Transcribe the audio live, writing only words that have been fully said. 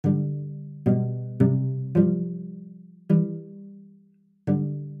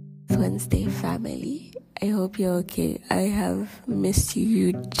Wednesday family. I hope you're okay. I have missed you.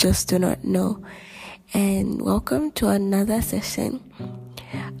 You just do not know. And welcome to another session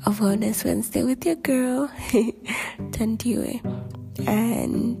of Wellness Wednesday with your girl, Tandiwe.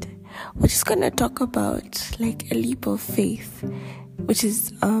 And we're just going to talk about like a leap of faith, which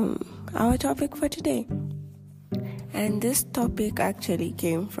is our topic for today. And this topic actually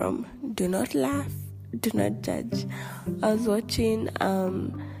came from Do Not Laugh, Do Not Judge. I was watching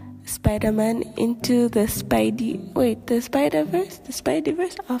Spider-Man Into the Spider-Verse?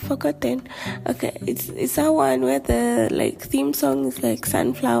 I've forgotten. Okay, it's that one where the like theme song is like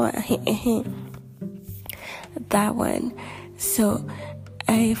Sunflower. That one. So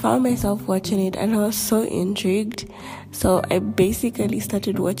I found myself watching it and I was so intrigued. So I basically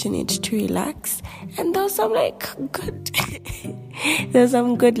started watching it to relax, and there was some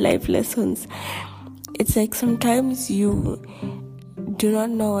good life lessons. It's like sometimes you do not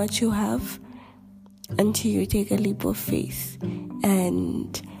know what you have until you take a leap of faith.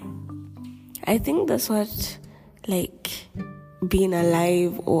 And I think that's what being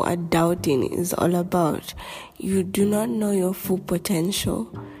alive or doubting is all about. You do not know your full potential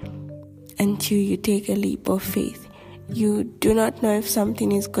until you take a leap of faith. You do not know if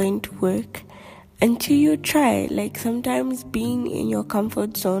something is going to work until you try. Like sometimes being in your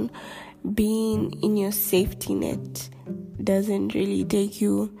comfort zone, being in your safety net doesn't really take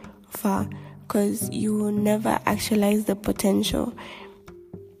you far, because you will never actualize the potential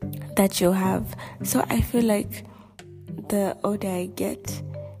that you have. So I feel like the older I get,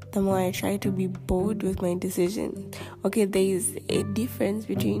 the more I try to be bold with my decisions. Okay, there is a difference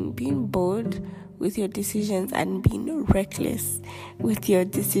between being bold with your decisions and being reckless with your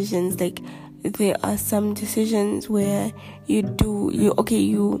decisions. Like there are some decisions where you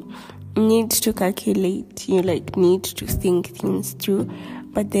need to calculate, you need to think things through,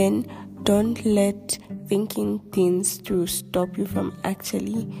 but then don't let thinking things through stop you from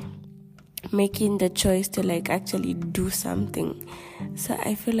actually making the choice to actually do something. So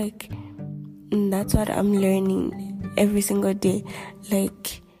I feel like that's what I'm learning every single day.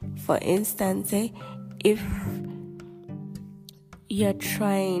 Like for instance, if you're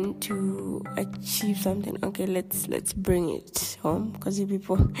trying to achieve something, okay, let's bring it home, because you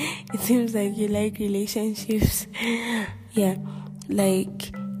people, it seems like you like relationships. Yeah,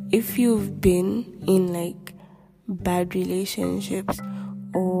 like if you've been in bad relationships,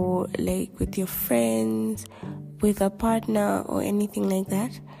 or with your friends, with a partner or anything like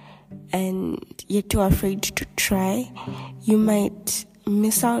that, and you're too afraid to try, you might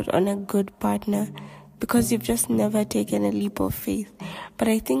miss out on a good partner because you've just never taken a leap of faith. But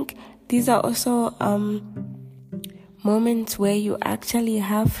I think these are also moments where you actually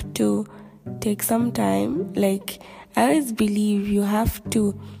have to take some time. Like I always believe you have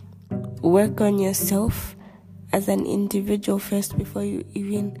to work on yourself as an individual first before you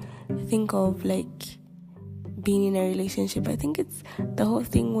even think of being in a relationship. I think it's the whole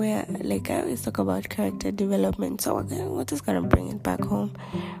thing where I always talk about character development, so we're just gonna bring it back home.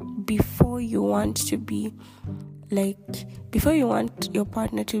 Before you want your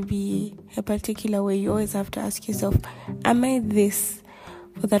partner to be a particular way, you always have to ask yourself, am I this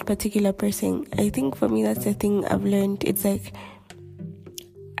for that particular person? I think for me that's the thing I've learned. It's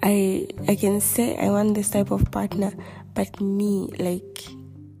I can say I want this type of partner, but me,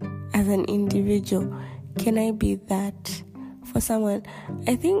 as an individual, can I be that for someone?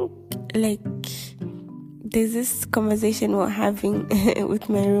 I think there's this conversation we're having with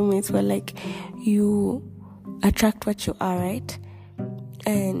my roommates where you attract what you are, right?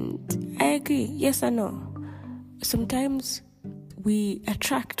 And I agree, yes or no. Sometimes we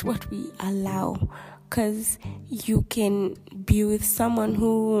attract what we allow, because you can be with someone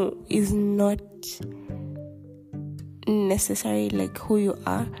who is not necessarily who you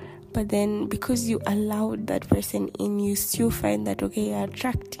are, but then because you allowed that person in, you still find that you're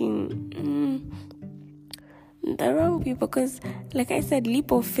attracting the wrong people. Because I said,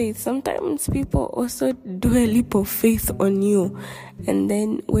 leap of faith, sometimes people also do a leap of faith on you, and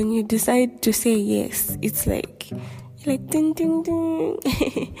then when you decide to say yes, it's ding ding ding.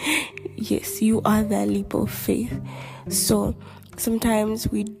 Yes, you are that leap of faith. So sometimes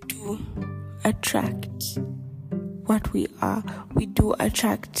we do attract what we are. We do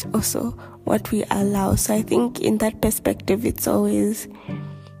attract also what we allow. So I think in that perspective, it's always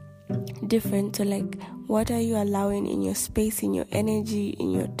different. So what are you allowing in your space, in your energy,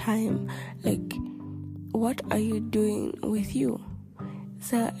 in your time? What are you doing with you?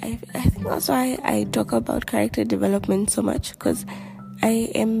 So I think that's why I talk about character development so much, because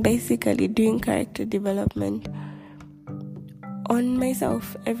I am basically doing character development on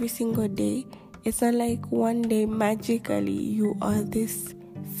myself every single day. It's not like one day magically you are this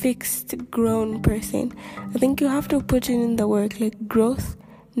fixed grown person. I think you have to put in the work. Like, growth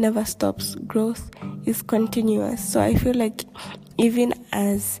never stops. Growth is continuous. So I feel like even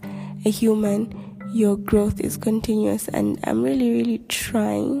as a human, your growth is continuous, and I'm really, really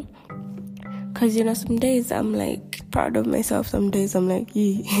trying. Because, some days I'm like proud of myself, some days I'm like,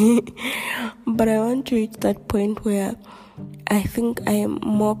 but I want to reach that point where I think I am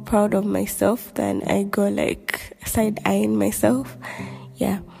more proud of myself than I go like side-eyeing myself.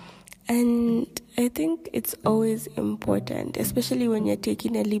 Yeah. And I think it's always important, especially when you're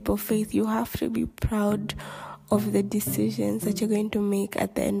taking a leap of faith, you have to be proud of the decisions that you're going to make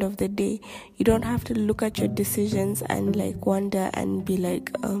at the end of the day. You don't have to look at your decisions and like wonder and be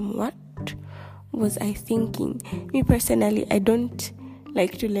like, what was I thinking? Me personally, I don't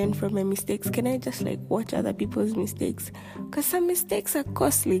like to learn from my mistakes. Can I just like watch other people's mistakes? Because some mistakes are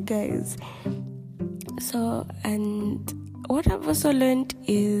costly, guys. So, and what I've also learned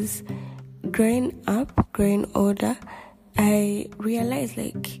is growing older, I realized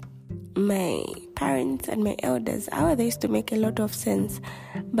like my parents and my elders, how they used to make a lot of sense,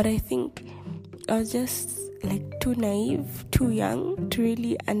 but I think I was just like too naive, too young to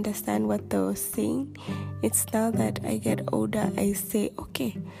really understand what they were saying. It's now that I get older, I say,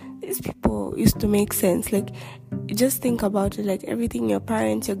 okay, these people used to make sense. Like, just think about it, like everything your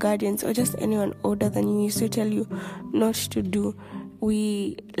parents, your guardians, or just anyone older than you used to tell you not to do.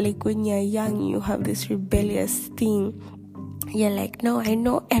 Like when you're young, you have this rebellious thing. You're like, no, I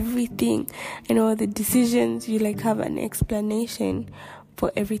know everything. I know the decisions. You like have an explanation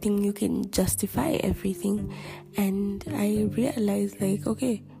for everything. You can justify everything. And I realized like,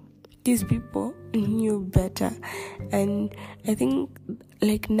 okay, these people knew better. And I think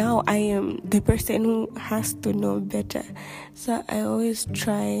like now I am the person who has to know better. So I always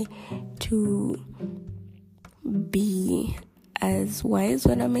try to be as wise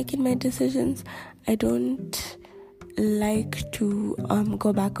when I'm making my decisions. I don't like to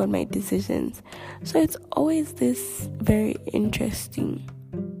go back on my decisions. So it's always this very interesting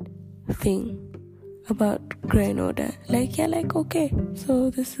thing about growing older. Like, you're like, okay,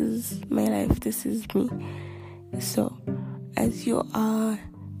 so this is my life, this is me. So as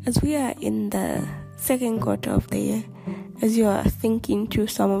we are in the second quarter of the year, as you are thinking through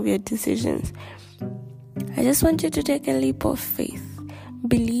some of your decisions, I just want you to take a leap of faith.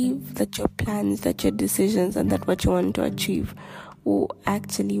 Believe that your plans, that your decisions, and that what you want to achieve will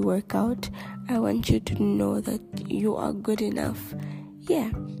actually work out. I want you to know that you are good enough. Yeah,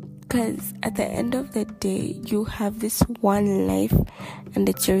 because at the end of the day, you have this one life, and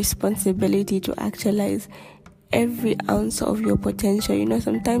it's your responsibility to actualize every ounce of your potential.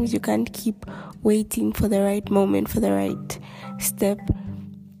 Sometimes you can't keep waiting for the right moment, for the right step.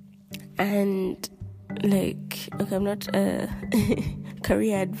 And like, okay, I'm not a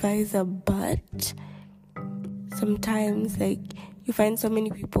career advisor, but sometimes like you find so many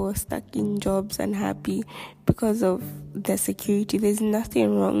people stuck in jobs and happy because of the security. There's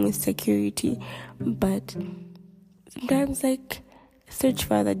nothing wrong with security, but sometimes like search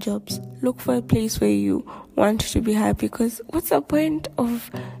for other jobs. Look for a place where you want to be happy, because what's the point of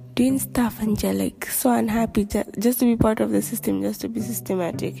doing stuff and you're like so unhappy just to be part of the system, just to be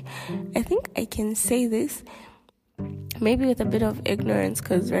systematic? I think I can say this maybe with a bit of ignorance,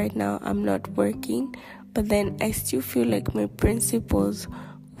 because right now I'm not working, but then I still feel like my principles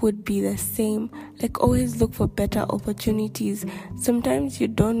would be the same. Like, always look for better opportunities. Sometimes you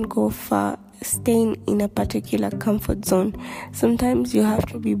don't go far staying in a particular comfort zone. Sometimes you have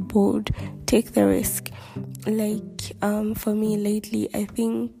to be bold, take the risk. Like for me lately, I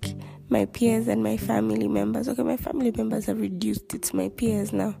think my peers and my family members, okay, my family members have reduced, it's my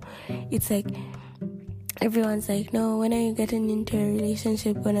peers now. It's like everyone's like, no, when are you getting into a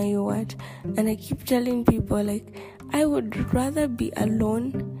relationship? When are you what? And I keep telling people, like, I would rather be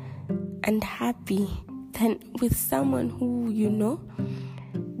alone and happy than with someone who,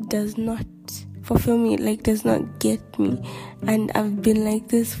 does not fulfill me, like does not get me. And I've been like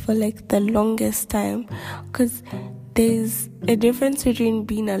this for like the longest time, because there's a difference between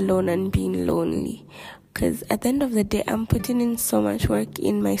being alone and being lonely. Because at the end of the day, I'm putting in so much work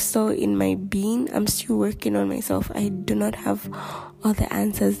in my soul, in my being. I'm still working on myself. I do not have all the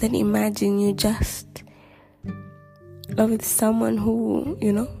answers. Then imagine you just are with someone who,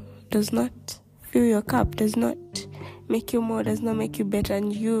 does not fill your cup, does not make you more, does not make you better,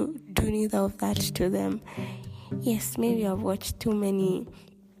 and you do neither of that to them. Yes, maybe I've watched too many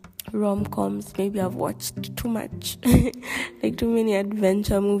rom-coms. Maybe I've watched too much, like too many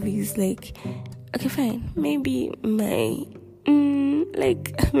adventure movies. Like, okay, fine. Maybe my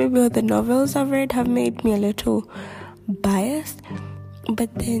like maybe all the novels I've read have made me a little biased,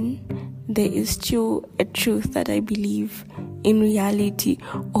 but then there is still a truth that I believe in reality.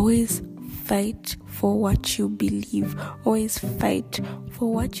 Always fight for what you believe. Always fight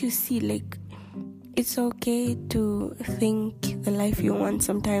for what you see. Like, it's okay to think the life you want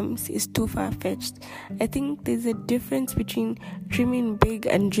sometimes is too far-fetched. I think there's a difference between dreaming big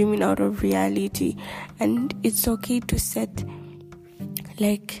and dreaming out of reality. And it's okay to set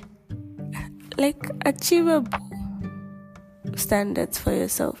like achievable standards for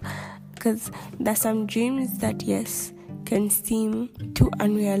yourself. Because there's some dreams that, yes, can seem too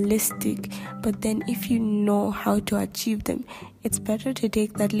unrealistic, but then if you know how to achieve them, it's better to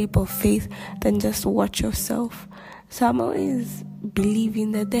take that leap of faith than just watch yourself. So I'm always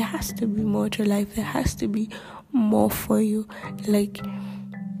believing that there has to be more to life. There has to be more for you. Like,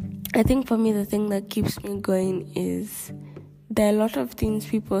 I think for me, the thing that keeps me going is there are a lot of things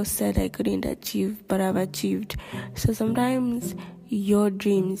people said I couldn't achieve, but I've achieved. So sometimes your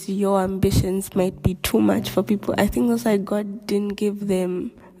dreams, your ambitions might be too much for people. I think that's why God didn't give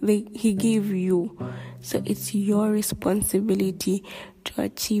them. He gave you. So it's your responsibility to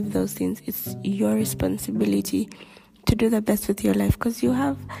achieve those things. It's your responsibility to do the best with your life, because you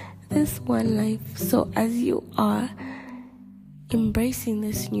have this one life. So as you are embracing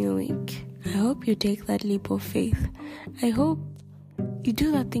this new week, I hope you take that leap of faith. I hope you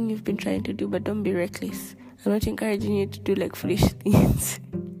do that thing you've been trying to do, but don't be reckless. I'm not encouraging you to do like foolish things.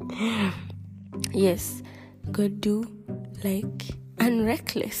 Yes, go do like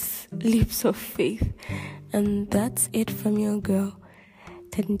unreckless leaps of faith. And that's it from your girl,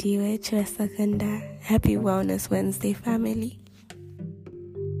 Thandiwe Chwesakanda. Happy Wellness Wednesday, family.